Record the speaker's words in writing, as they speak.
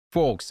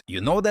Folks,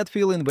 you know that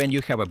feeling when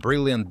you have a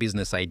brilliant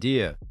business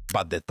idea,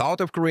 but the thought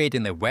of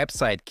creating a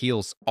website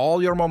kills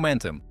all your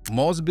momentum.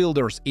 Most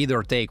builders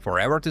either take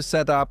forever to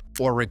set up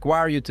or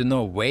require you to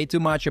know way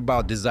too much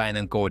about design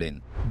and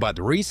coding. But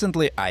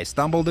recently I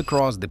stumbled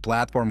across the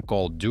platform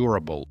called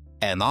Durable,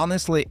 and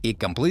honestly, it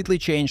completely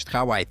changed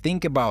how I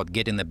think about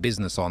getting a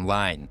business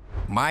online.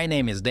 My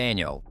name is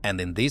Daniel, and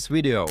in this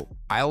video,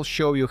 I'll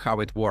show you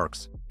how it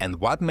works and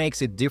what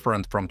makes it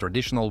different from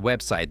traditional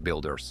website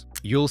builders.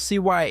 You'll see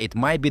why it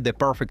might be the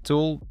perfect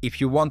tool if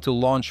you want to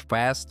launch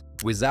fast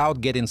without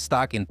getting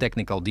stuck in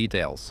technical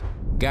details.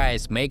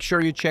 Guys, make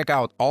sure you check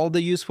out all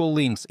the useful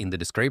links in the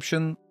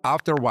description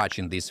after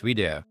watching this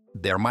video.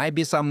 There might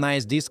be some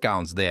nice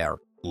discounts there.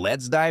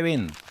 Let's dive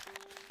in!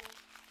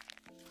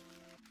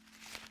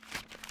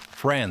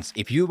 Friends,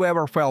 if you've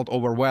ever felt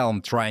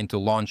overwhelmed trying to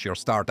launch your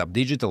startup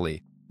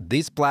digitally,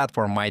 this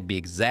platform might be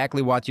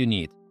exactly what you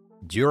need.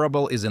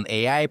 Durable is an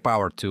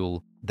AI-powered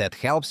tool that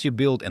helps you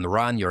build and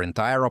run your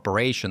entire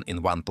operation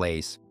in one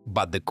place.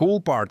 But the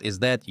cool part is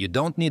that you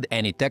don't need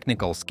any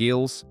technical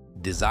skills,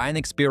 design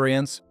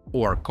experience,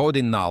 or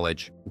coding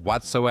knowledge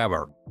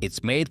whatsoever.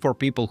 It's made for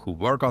people who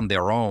work on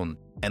their own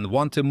and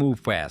want to move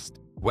fast.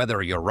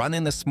 Whether you're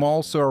running a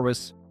small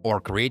service or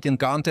creating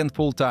content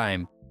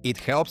full-time, it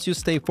helps you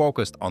stay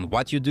focused on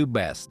what you do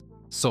best.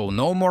 So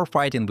no more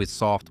fighting with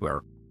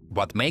software.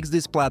 What makes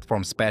this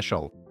platform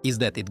special is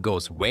that it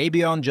goes way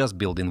beyond just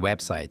building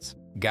websites.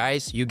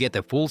 Guys, you get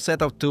a full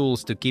set of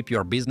tools to keep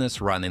your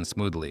business running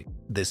smoothly.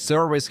 The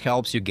service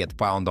helps you get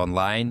found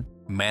online,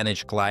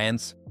 manage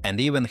clients, and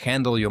even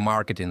handle your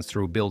marketing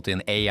through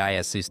built-in AI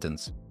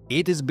assistants.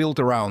 It is built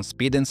around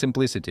speed and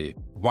simplicity.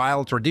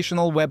 While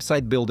traditional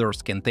website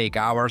builders can take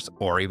hours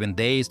or even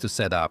days to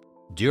set up,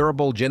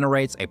 Durable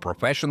generates a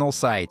professional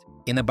site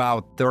in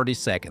about 30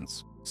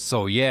 seconds.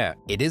 So yeah,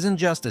 it isn't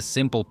just a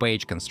simple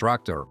page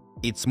constructor,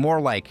 it's more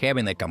like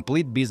having a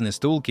complete business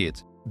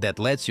toolkit that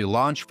lets you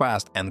launch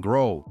fast and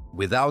grow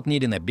without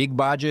needing a big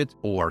budget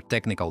or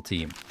technical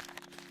team.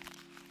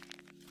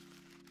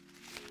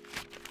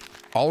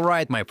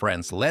 Alright, my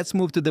friends, let's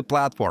move to the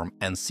platform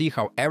and see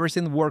how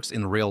everything works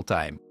in real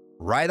time.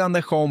 Right on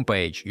the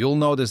homepage, you'll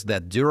notice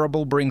that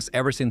Durable brings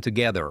everything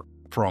together,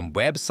 from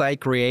website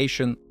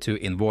creation to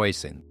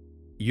invoicing.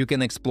 You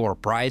can explore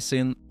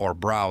pricing or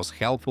browse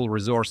helpful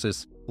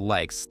resources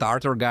like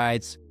starter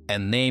guides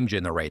and name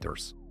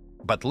generators.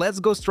 But let's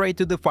go straight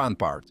to the fun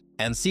part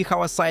and see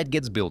how a site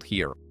gets built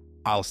here.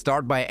 I'll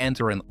start by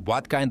entering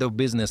what kind of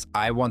business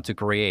I want to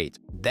create.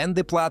 Then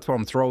the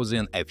platform throws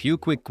in a few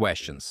quick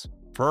questions.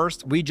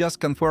 First, we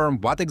just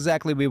confirm what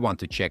exactly we want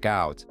to check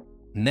out.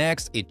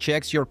 Next, it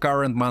checks your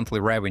current monthly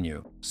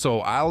revenue,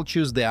 so I'll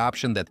choose the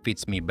option that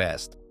fits me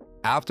best.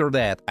 After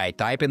that, I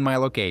type in my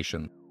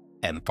location.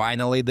 And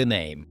finally, the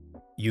name.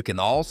 You can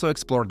also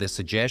explore the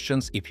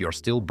suggestions if you're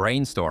still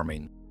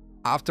brainstorming.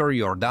 After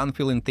you're done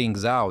filling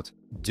things out,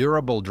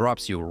 Durable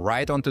drops you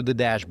right onto the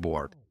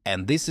dashboard.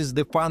 And this is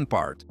the fun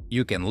part.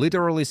 You can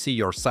literally see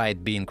your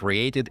site being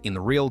created in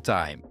real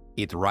time.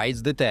 It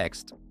writes the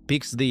text,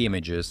 picks the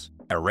images,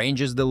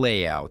 arranges the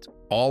layout,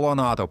 all on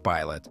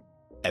autopilot.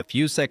 A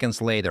few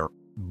seconds later,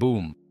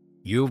 boom,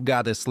 you've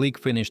got a sleek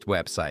finished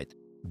website.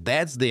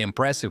 That's the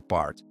impressive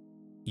part.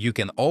 You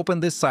can open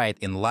the site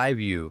in live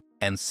view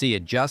and see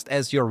it just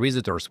as your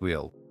visitors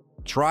will.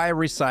 Try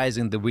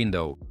resizing the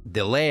window.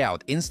 The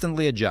layout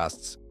instantly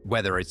adjusts,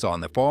 whether it's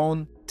on a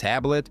phone,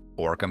 tablet,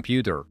 or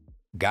computer.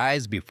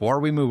 Guys, before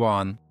we move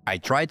on, I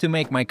try to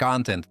make my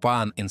content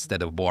fun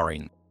instead of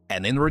boring.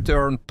 And in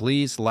return,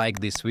 please like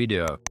this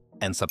video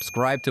and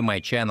subscribe to my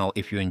channel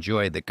if you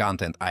enjoy the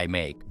content I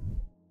make.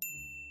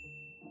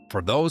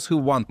 For those who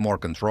want more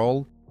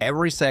control,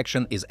 every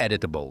section is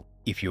editable.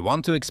 If you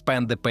want to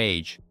expand the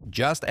page,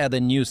 just add a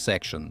new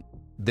section.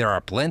 There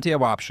are plenty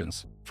of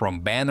options,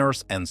 from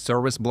banners and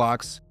service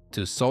blocks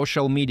to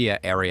social media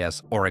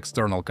areas or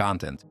external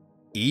content.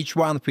 Each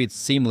one fits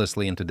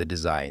seamlessly into the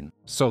design,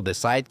 so the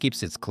site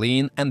keeps its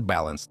clean and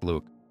balanced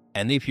look.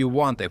 And if you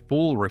want a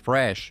full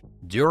refresh,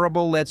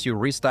 Durable lets you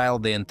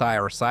restyle the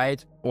entire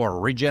site or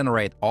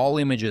regenerate all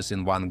images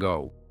in one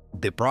go.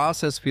 The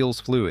process feels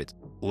fluid,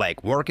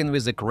 like working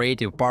with a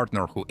creative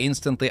partner who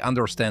instantly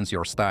understands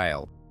your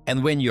style.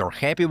 And when you're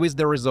happy with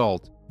the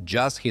result,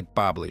 just hit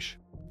publish.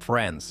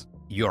 Friends,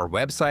 your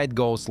website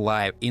goes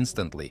live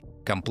instantly,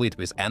 complete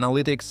with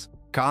analytics,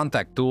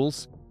 contact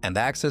tools, and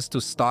access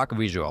to stock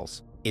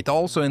visuals. It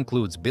also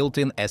includes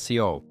built-in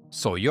SEO,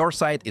 so your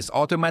site is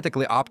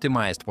automatically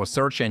optimized for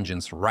search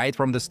engines right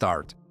from the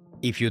start.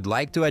 If you'd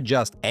like to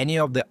adjust any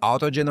of the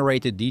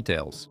auto-generated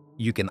details,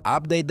 you can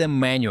update them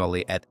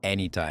manually at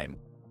any time.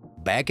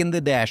 Back in the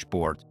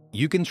dashboard,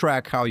 you can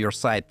track how your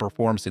site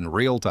performs in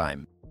real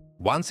time.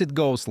 Once it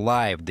goes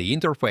live, the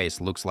interface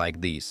looks like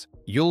this.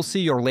 You'll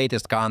see your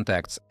latest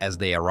contacts as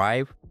they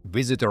arrive,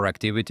 visitor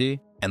activity,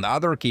 and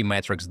other key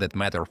metrics that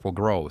matter for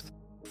growth.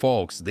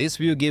 Folks, this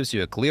view gives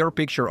you a clear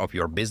picture of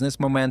your business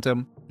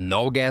momentum,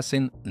 no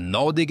guessing,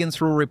 no digging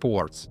through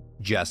reports,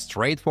 just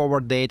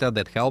straightforward data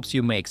that helps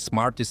you make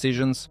smart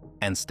decisions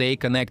and stay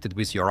connected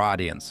with your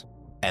audience.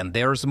 And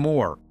there's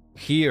more.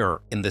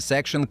 Here, in the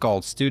section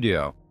called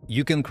Studio,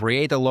 you can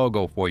create a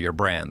logo for your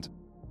brand.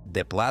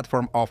 The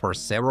platform offers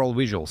several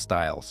visual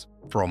styles,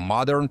 from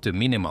modern to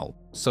minimal,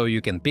 so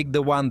you can pick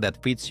the one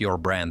that fits your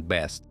brand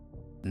best.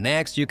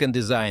 Next, you can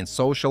design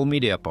social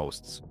media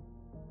posts.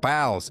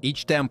 Pals,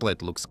 each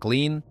template looks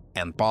clean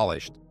and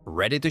polished,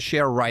 ready to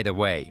share right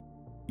away.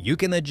 You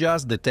can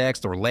adjust the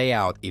text or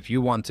layout if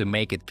you want to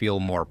make it feel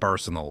more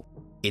personal.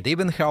 It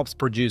even helps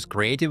produce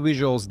creative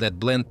visuals that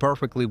blend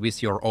perfectly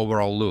with your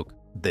overall look.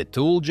 The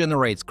tool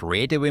generates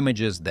creative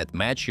images that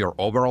match your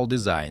overall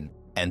design,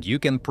 and you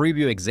can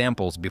preview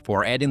examples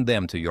before adding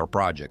them to your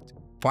project.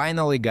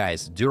 Finally,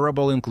 guys,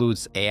 Durable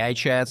includes AI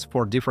chats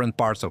for different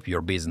parts of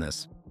your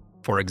business.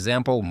 For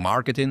example,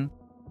 marketing,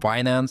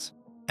 finance,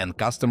 and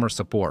customer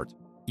support.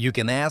 You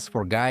can ask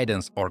for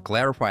guidance or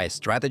clarify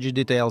strategy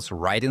details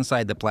right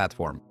inside the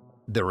platform.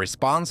 The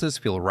responses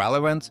feel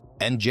relevant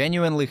and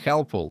genuinely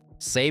helpful,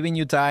 saving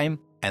you time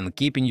and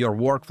keeping your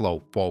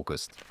workflow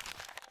focused.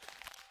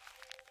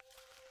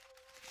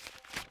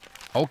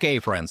 Okay,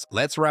 friends,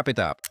 let's wrap it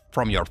up.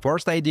 From your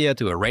first idea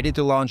to a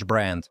ready-to-launch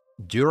brand,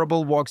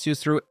 Durable walks you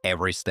through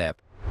every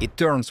step. It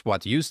turns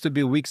what used to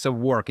be weeks of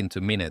work into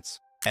minutes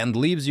and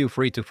leaves you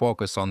free to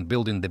focus on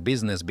building the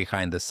business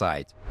behind the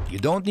site. You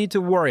don't need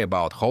to worry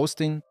about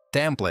hosting,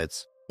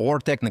 templates, or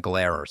technical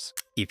errors.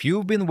 If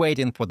you've been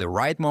waiting for the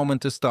right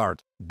moment to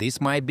start,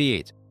 this might be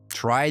it.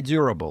 Try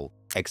Durable,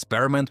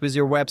 experiment with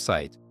your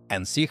website,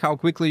 and see how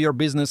quickly your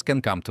business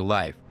can come to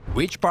life.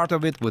 Which part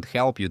of it would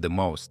help you the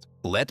most?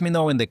 Let me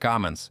know in the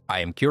comments. I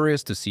am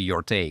curious to see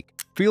your take.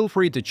 Feel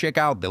free to check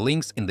out the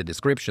links in the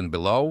description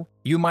below.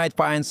 You might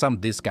find some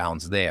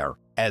discounts there.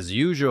 As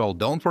usual,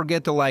 don't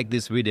forget to like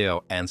this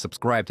video and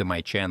subscribe to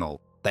my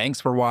channel.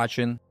 Thanks for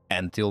watching.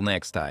 Until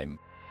next time.